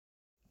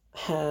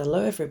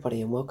Hello,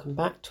 everybody, and welcome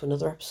back to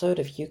another episode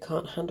of You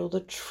Can't Handle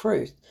the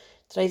Truth.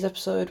 Today's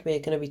episode, we're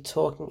going to be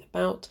talking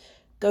about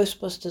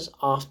Ghostbusters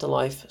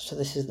Afterlife. So,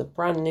 this is the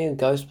brand new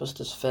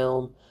Ghostbusters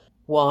film.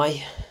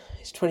 Why?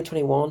 It's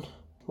 2021.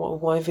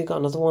 Why have we got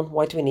another one?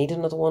 Why do we need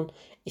another one?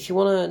 If you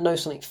want to know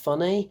something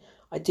funny,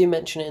 I do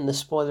mention it in the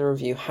spoiler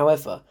review.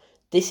 However,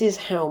 this is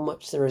how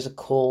much there is a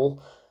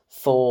call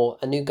for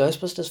a new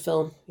Ghostbusters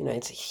film. You know,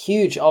 it's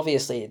huge,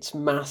 obviously, it's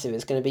massive.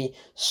 It's going to be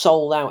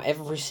sold out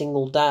every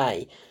single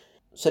day.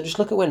 So just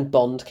look at when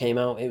Bond came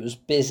out. It was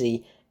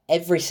busy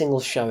every single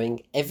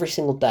showing, every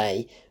single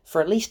day,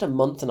 for at least a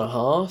month and a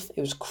half. It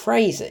was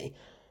crazy.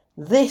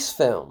 This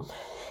film,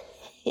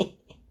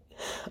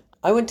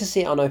 I went to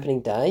see it on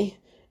opening day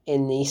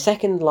in the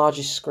second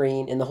largest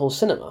screen in the whole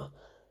cinema,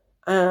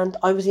 and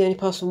I was the only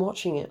person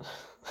watching it.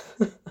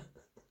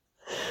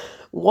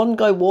 One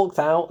guy walked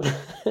out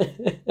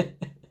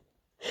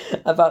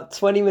about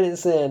 20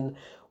 minutes in.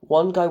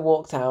 One guy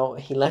walked out,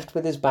 he left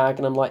with his bag,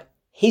 and I'm like,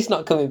 he's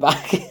not coming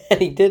back. And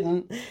he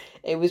didn't.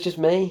 It was just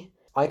me.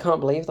 I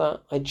can't believe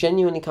that. I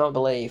genuinely can't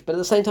believe. But at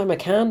the same time, I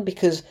can,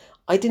 because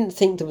I didn't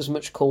think there was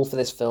much call for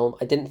this film.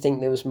 I didn't think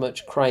there was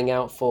much crying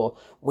out for,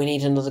 we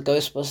need another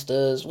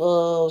Ghostbusters.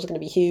 Whoa, it's going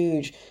to be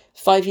huge.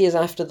 5 years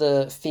after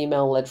the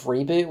female-led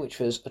reboot, which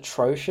was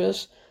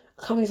atrocious.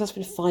 I can't believe that's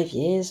been 5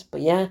 years.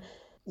 But yeah,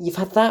 you've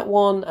had that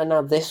one, and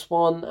now this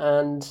one,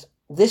 and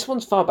this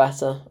one's far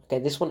better. Okay,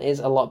 this one is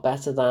a lot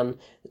better than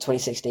the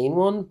 2016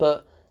 one,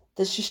 but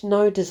there's just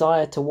no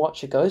desire to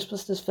watch a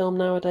Ghostbusters film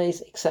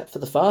nowadays, except for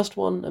the first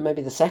one and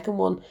maybe the second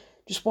one.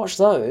 Just watch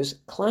those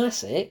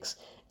classics,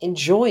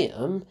 enjoy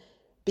them,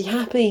 be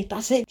happy.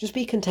 That's it. Just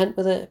be content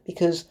with it,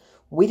 because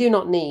we do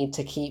not need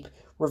to keep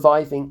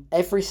reviving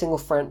every single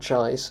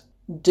franchise,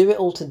 do it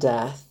all to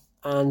death,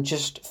 and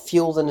just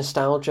fuel the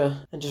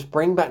nostalgia and just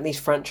bring back these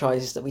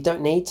franchises that we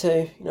don't need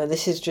to. You know,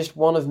 this is just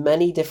one of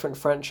many different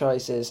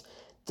franchises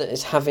that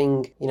is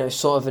having,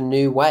 sort of a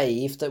new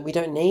wave that we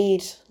don't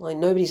need. Like,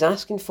 nobody's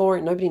asking for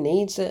it, nobody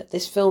needs it.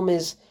 This film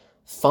is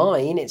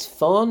fine, it's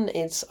fun,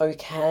 it's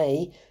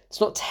okay. It's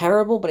not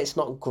terrible, but it's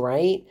not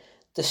great.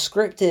 The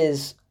script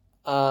is,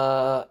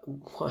 how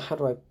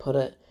do I put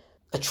it?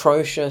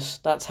 Atrocious,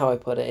 that's how I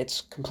put it.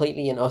 It's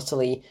completely and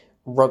utterly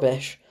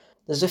rubbish.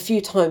 There's a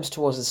few times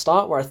towards the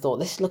start where I thought,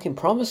 this is looking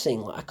promising.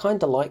 Like, I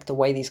kind of like the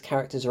way these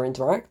characters are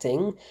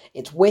interacting.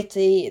 It's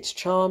witty, it's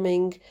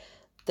charming.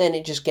 Then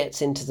it just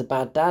gets into the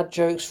bad dad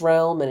jokes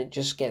realm, and it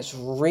just gets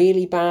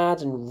really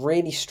bad and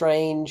really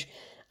strange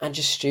and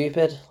just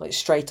stupid. Like,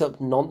 straight up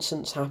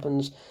nonsense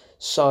happens.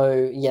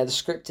 So yeah, the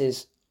script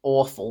is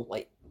awful.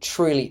 Like,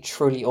 truly,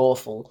 truly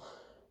awful.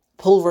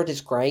 Paul Rudd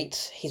is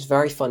great. He's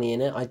very funny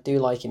in it. I do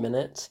like him in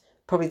it.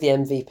 Probably the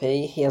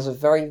MVP. He has a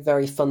very,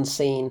 very fun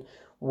scene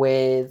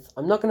with,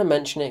 I'm not going to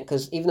mention it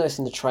because even though it's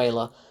in the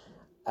trailer,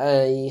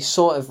 a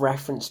sort of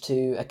reference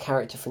to a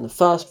character from the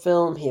first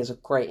film. He has a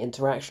great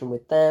interaction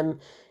with them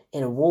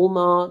in a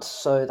Walmart,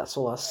 so that's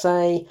all I'll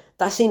say.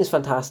 That scene is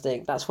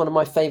fantastic. That's one of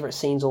my favourite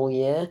scenes all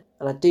year,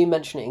 and I do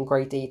mention it in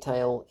great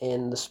detail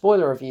in the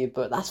spoiler review,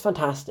 but that's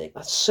fantastic.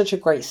 That's such a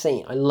great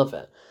scene. I love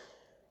it.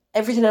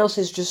 Everything else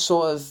is just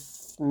sort of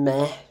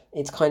meh.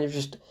 It's kind of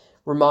just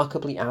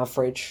remarkably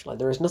average. Like,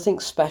 there is nothing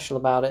special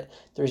about it.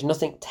 There is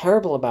nothing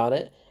terrible about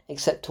it,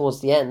 except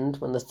towards the end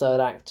when the third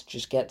act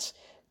just gets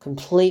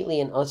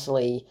completely and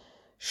utterly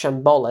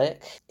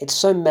shambolic. It's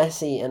so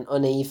messy and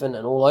uneven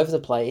and all over the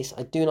place.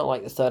 I do not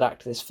like the third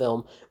act of this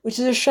film, which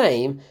is a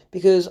shame,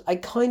 because I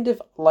kind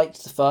of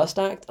liked the first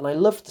act and I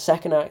loved the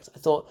second act. I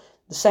thought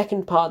the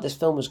second part of this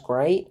film was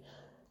great.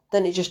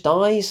 Then it just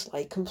dies,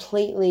 like,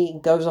 completely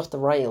goes off the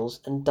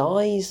rails and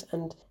dies,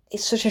 and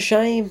it's such a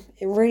shame.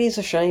 It really is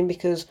a shame,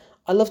 because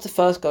I love the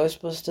first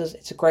Ghostbusters.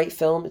 It's a great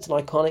film. It's an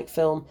iconic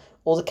film.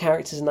 All the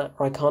characters in that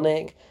are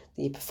iconic.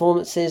 The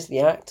performances,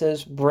 the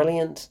actors,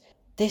 brilliant.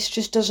 This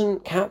just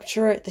doesn't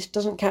capture it. This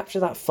doesn't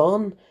capture that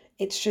fun.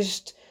 It's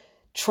just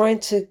trying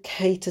to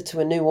cater to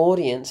a new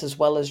audience as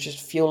well as just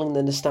fueling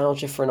the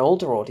nostalgia for an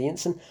older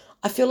audience. And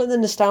I feel like the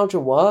nostalgia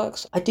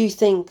works. I do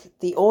think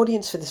the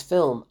audience for this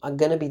film are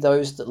going to be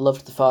those that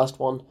loved the first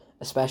one,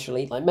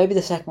 especially. Like, maybe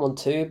the second one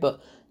too,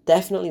 but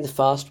definitely the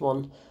first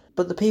one.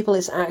 But the people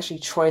it's actually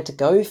trying to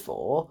go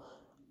for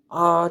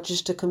are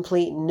just a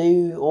complete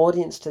new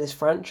audience to this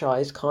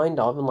franchise, kind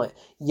of, and like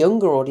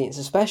younger audience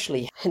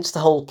especially. Hence the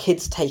whole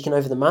kids taking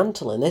over the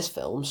mantle in this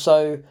film.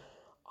 So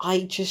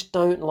I just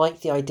don't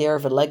like the idea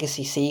of a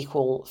legacy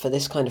sequel for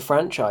this kind of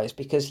franchise,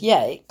 because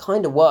yeah, it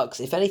kind of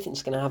works. If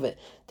anything's going to have it,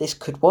 this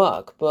could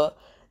work, but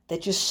they're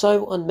just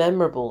so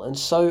unmemorable and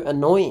so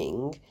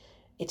annoying.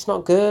 It's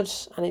not good,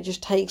 and it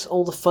just takes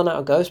all the fun out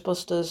of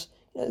Ghostbusters.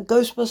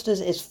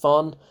 Ghostbusters is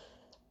fun.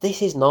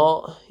 This is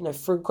not.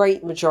 For a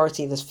great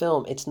majority of this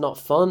film, it's not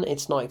fun,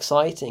 it's not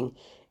exciting,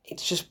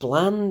 it's just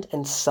bland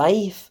and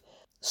safe.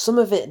 Some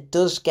of it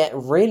does get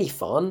really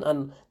fun,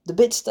 and the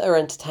bits that are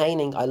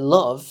entertaining I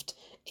loved.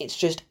 It's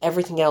just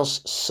everything else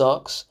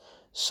sucks,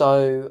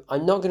 so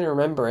I'm not going to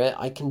remember it.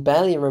 I can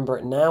barely remember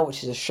it now,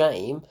 which is a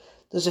shame.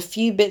 There's a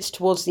few bits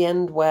towards the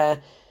end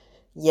where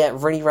yeah, it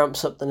really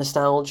ramps up the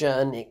nostalgia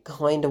and it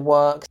kind of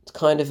works. It's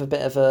kind of a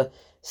bit of a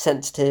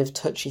sensitive,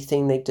 touchy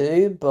thing they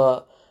do,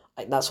 but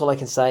that's all I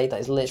can say. That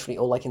is literally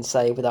all I can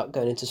say without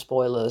going into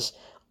spoilers,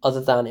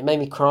 other than it made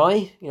me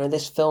cry. You know,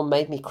 this film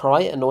made me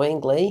cry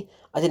annoyingly.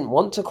 I didn't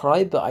want to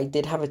cry, but I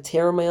did have a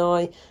tear in my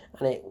eye,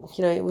 and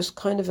it was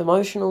kind of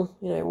emotional.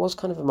 It was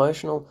kind of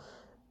emotional.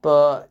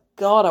 But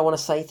God, I want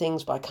to say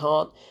things, but I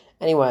can't.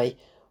 Anyway,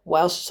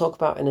 what else to talk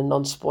about in a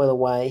non-spoiler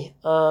way?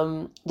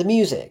 The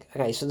music.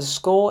 Okay, so the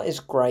score is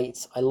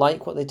great. I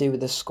like what they do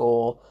with the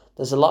score.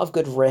 There's a lot of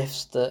good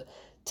riffs that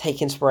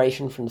take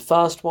inspiration from the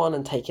first one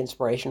and take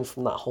inspiration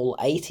from that whole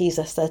 80s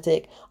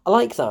aesthetic. I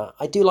like that.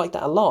 I do like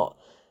that a lot.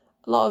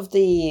 A lot of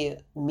the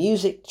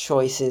music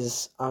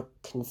choices are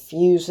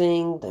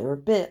confusing. They're a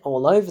bit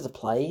all over the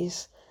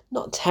place.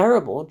 Not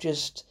terrible,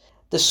 just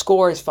the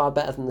score is far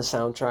better than the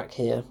soundtrack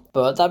here.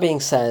 But that being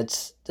said,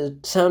 the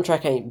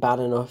soundtrack ain't bad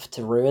enough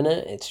to ruin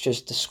it. It's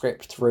just the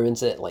script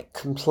ruins it, like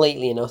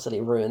completely and utterly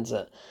ruins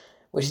it.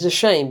 Which is a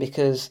shame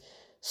because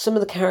some of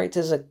the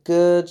characters are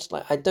good.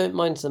 Like I don't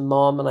mind the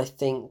mom, and I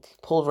think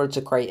Paul Rudd's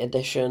a great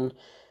addition.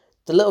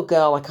 The little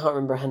girl, I can't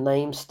remember her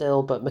name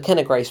still, but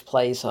McKenna Grace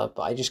plays her,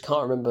 but I just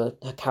can't remember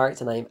her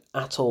character name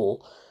at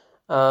all.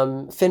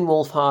 Finn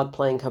Wolfhard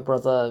playing her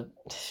brother,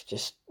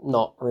 just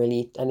not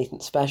really anything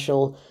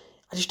special.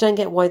 I just don't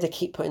get why they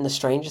keep putting the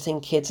Stranger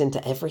Things kids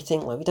into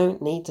everything. Like, we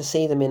don't need to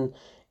see them in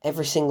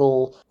every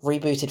single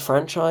rebooted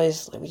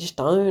franchise. Like, we just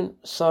don't.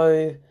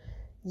 So,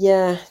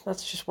 yeah,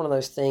 that's just one of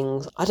those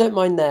things. I don't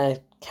mind their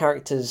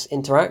characters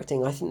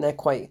interacting. I think they're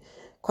quite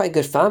a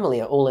good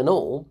family all in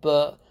all,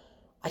 but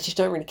I just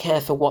don't really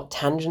care for what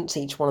tangents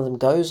each one of them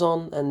goes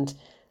on. And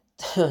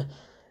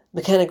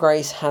McKenna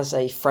Grace has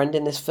a friend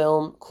in this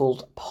film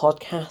called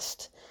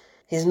Podcast.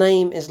 His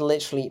name is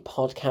literally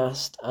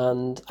Podcast,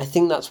 and I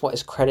think that's what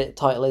his credit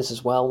title is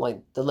as well.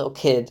 Like, the little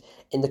kid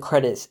in the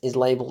credits is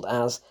labelled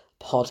as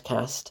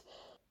Podcast.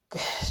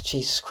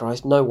 Jesus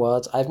Christ, no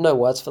words. I have no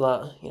words for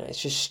that.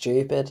 It's just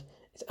stupid.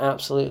 It's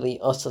absolutely,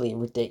 utterly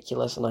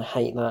ridiculous, and I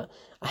hate that.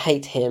 I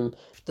hate him.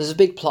 There's a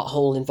big plot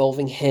hole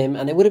involving him,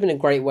 and it would have been a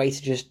great way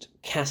to just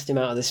cast him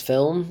out of this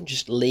film,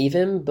 just leave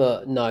him,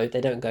 but no,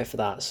 they don't go for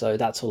that, so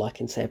that's all I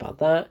can say about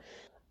that.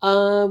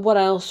 What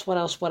else? The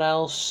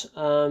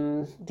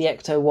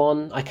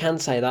Ecto-1, I can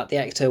say that, the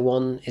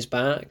Ecto-1 is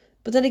back.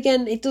 But then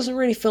again, it doesn't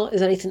really feel like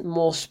there's anything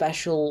more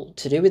special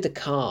to do with the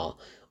car,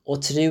 or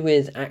to do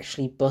with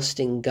actually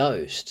busting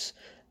ghosts,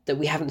 that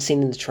we haven't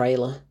seen in the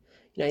trailer.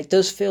 It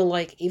does feel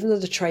like, even though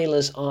the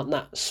trailers aren't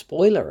that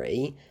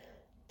spoilery,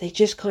 they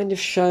just kind of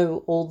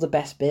show all the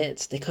best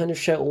bits. They kind of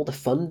show all the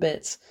fun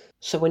bits.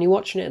 So when you're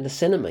watching it in the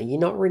cinema, you're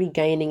not really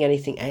gaining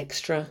anything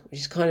extra, which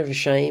is kind of a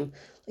shame.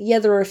 Yeah,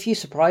 there are a few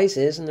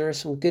surprises and there are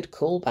some good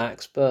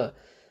callbacks, but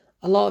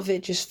a lot of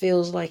it just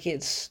feels like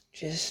it's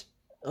just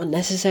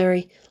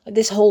unnecessary. Like,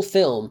 this whole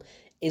film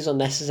is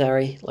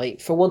unnecessary, like,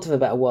 for want of a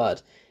better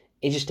word.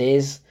 It just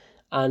is.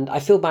 And I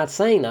feel bad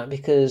saying that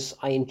because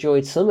I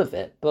enjoyed some of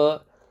it,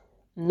 but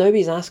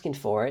nobody's asking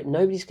for it.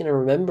 Nobody's going to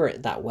remember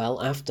it that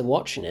well after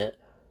watching it.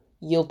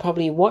 You'll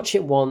probably watch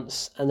it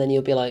once and then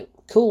you'll be like,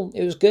 cool,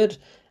 it was good.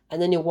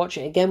 And then you'll watch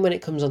it again when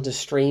it comes onto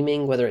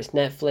streaming, whether it's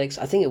Netflix.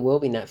 I think it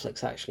will be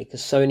Netflix, actually,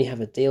 because Sony have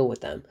a deal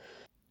with them.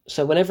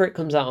 So whenever it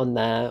comes out on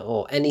there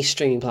or any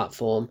streaming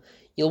platform,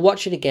 you'll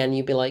watch it again.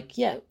 You'll be like,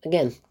 yeah,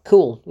 again,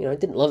 cool. I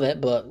didn't love it,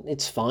 but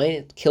it's fine.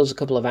 It kills a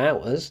couple of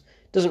hours.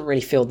 It doesn't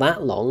really feel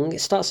that long.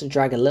 It starts to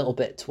drag a little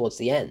bit towards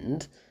the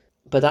end,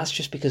 but that's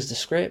just because the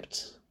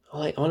script.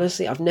 Like,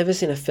 honestly, I've never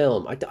seen a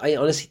film. I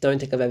honestly don't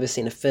think I've ever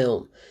seen a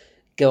film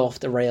go off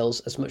the rails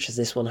as much as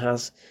this one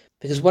has,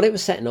 because what it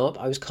was setting up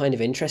I was kind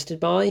of interested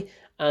by,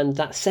 and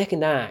that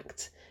second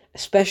act,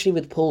 especially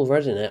with Paul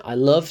Rudd in it, I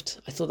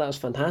thought that was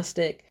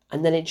fantastic,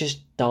 and then it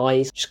just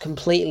dies, just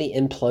completely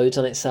implodes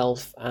on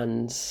itself,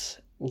 and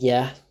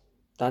yeah,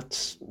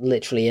 that's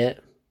literally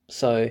it.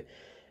 So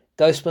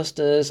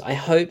Ghostbusters, I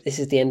hope this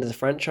is the end of the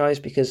franchise,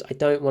 because I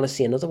don't want to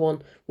see another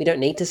one. We don't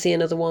need to see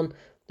another one.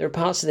 There are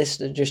parts of this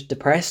that just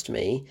depressed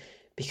me,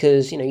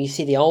 because, you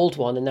see the old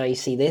one and now you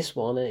see this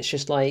one, and it's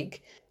just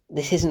like,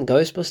 this isn't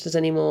Ghostbusters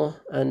anymore.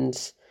 And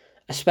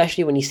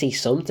especially when you see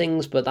some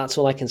things, but that's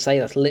all I can say.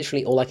 That's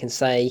literally all I can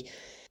say.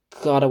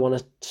 God, I want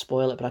to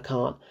spoil it, but I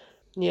can't.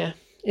 Yeah,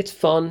 it's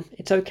fun.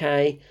 It's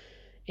okay.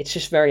 It's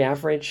just very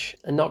average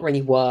and not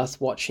really worth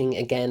watching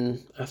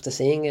again after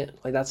seeing it.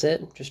 Like, that's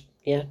it. Just,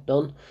 yeah,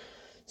 done.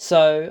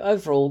 So,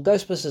 overall,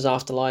 Ghostbusters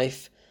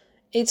Afterlife,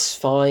 it's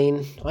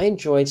fine. I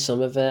enjoyed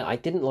some of it. I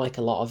didn't like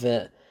a lot of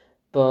it,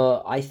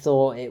 but I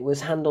thought it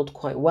was handled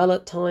quite well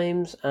at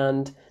times,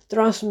 and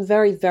there are some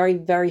very, very,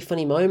 very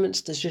funny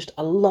moments. There's just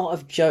a lot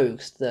of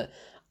jokes that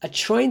are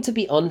trying to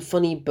be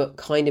unfunny, but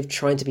kind of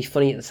trying to be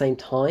funny at the same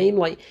time.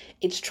 Like,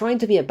 it's trying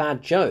to be a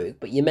bad joke,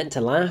 but you're meant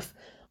to laugh.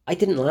 I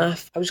didn't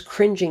laugh. I was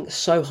cringing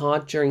so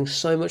hard during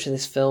so much of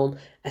this film,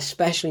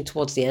 especially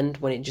towards the end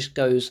when it just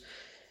goes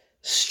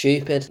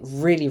stupid,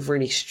 really,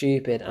 really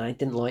stupid, and I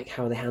didn't like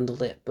how they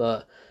handled it,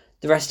 but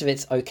the rest of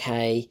it's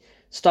okay.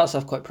 Starts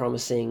off quite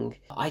promising.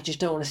 I just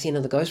don't want to see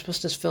another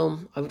Ghostbusters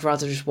film. I would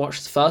rather just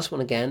watch the first one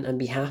again and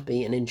be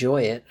happy and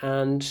enjoy it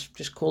and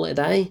just call it a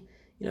day.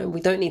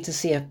 We don't need to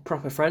see a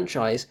proper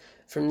franchise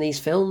from these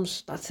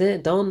films. That's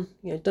it, done.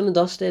 Done and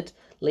dusted.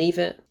 Leave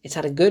it. It's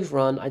had a good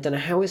run. I don't know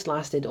how it's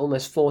lasted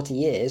almost 40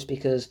 years,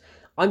 because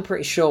I'm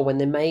pretty sure when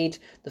they made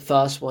the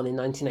first one in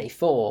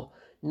 1984,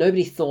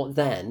 nobody thought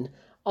then,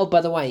 oh, by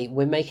the way,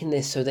 we're making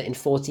this so that in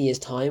 40 years'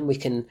 time we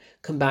can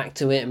come back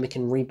to it and we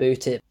can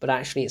reboot it, but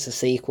actually it's a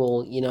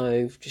sequel.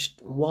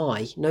 Just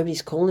why?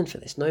 Nobody's calling for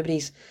this.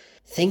 Nobody's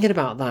thinking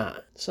about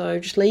that. So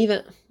just leave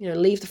it.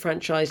 Leave the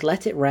franchise.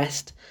 Let it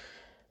rest.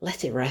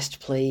 Let it rest,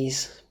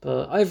 please.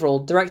 But overall,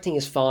 directing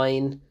is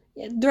fine.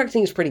 Yeah,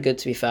 directing is pretty good,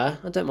 to be fair.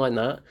 I don't mind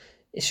that.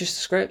 It's just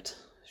a script.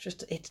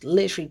 It's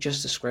literally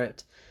just a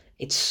script.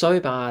 It's so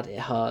bad, it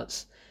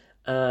hurts.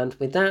 And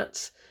with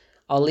that,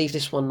 I'll leave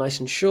this one nice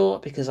and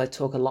short because I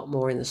talk a lot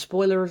more in the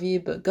spoiler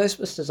review, but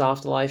Ghostbusters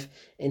Afterlife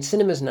in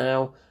cinemas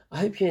now. I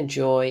hope you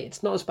enjoy.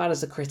 It's not as bad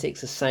as the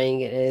critics are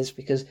saying it is,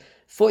 because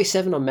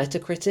 47 on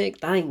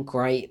Metacritic, that ain't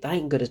great. That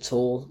ain't good at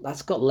all.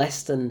 That's got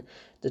less than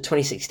the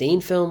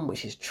 2016 film,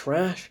 which is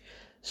trash.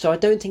 So I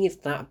don't think it's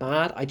that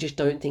bad. I just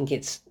don't think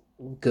it's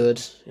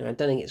good. I don't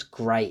think it's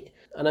great.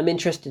 And I'm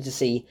interested to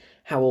see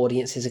how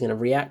audiences are going to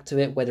react to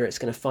it, whether it's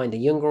going to find a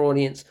younger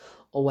audience,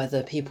 or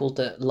whether people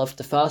that loved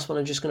the first one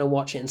are just going to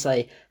watch it and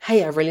say,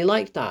 hey, I really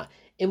liked that.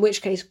 In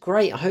which case,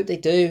 great, I hope they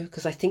do,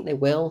 because I think they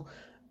will.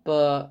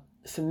 But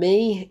for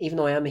me, even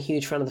though I am a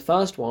huge fan of the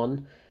first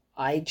one,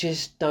 I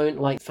just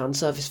don't like fan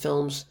service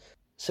films.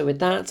 So with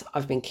that,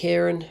 I've been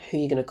Kieran, who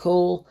you're going to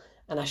call,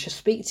 and I shall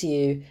speak to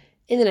you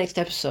in the next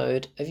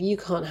episode of You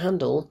Can't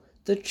Handle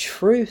the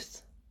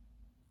Truth.